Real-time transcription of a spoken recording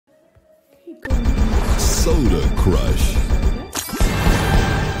Soda Crush.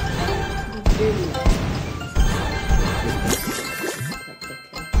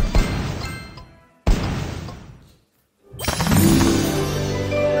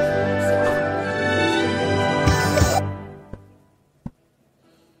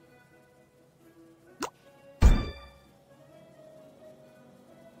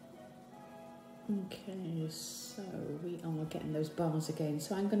 Okay, so we are getting those bars again.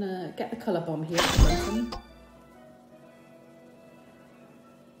 So I'm going to get the colour bomb here.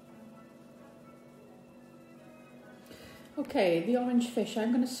 Okay, the orange fish.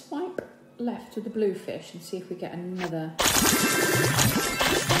 I'm going to swipe left with the blue fish and see if we get another.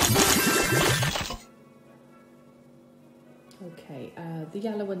 Okay, the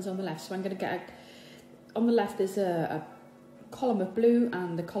yellow one's on the left. So I'm going to get on the left is a column of blue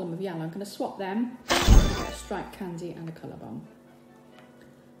and a column of yellow. I'm going to swap them, get a striped candy and a colour bomb.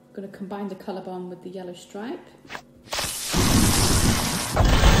 I'm going to combine the colour bomb with the yellow stripe.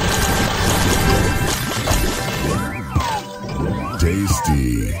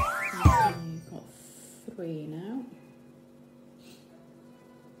 Tasty. Okay, got 3 now.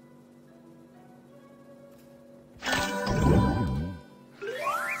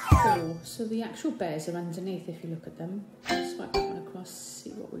 So the actual bears are underneath if you look at them. Swipe that one across, see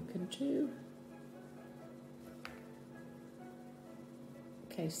what we can do.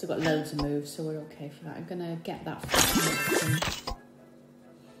 Okay, still got loads of moves, so we're okay for that. I'm going to get that first.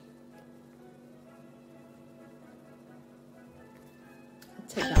 I'll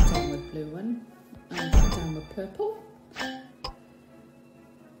take that down with blue one and put down with purple. I'm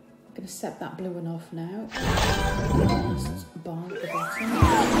going to set that blue one off now. Just bar at the bottom.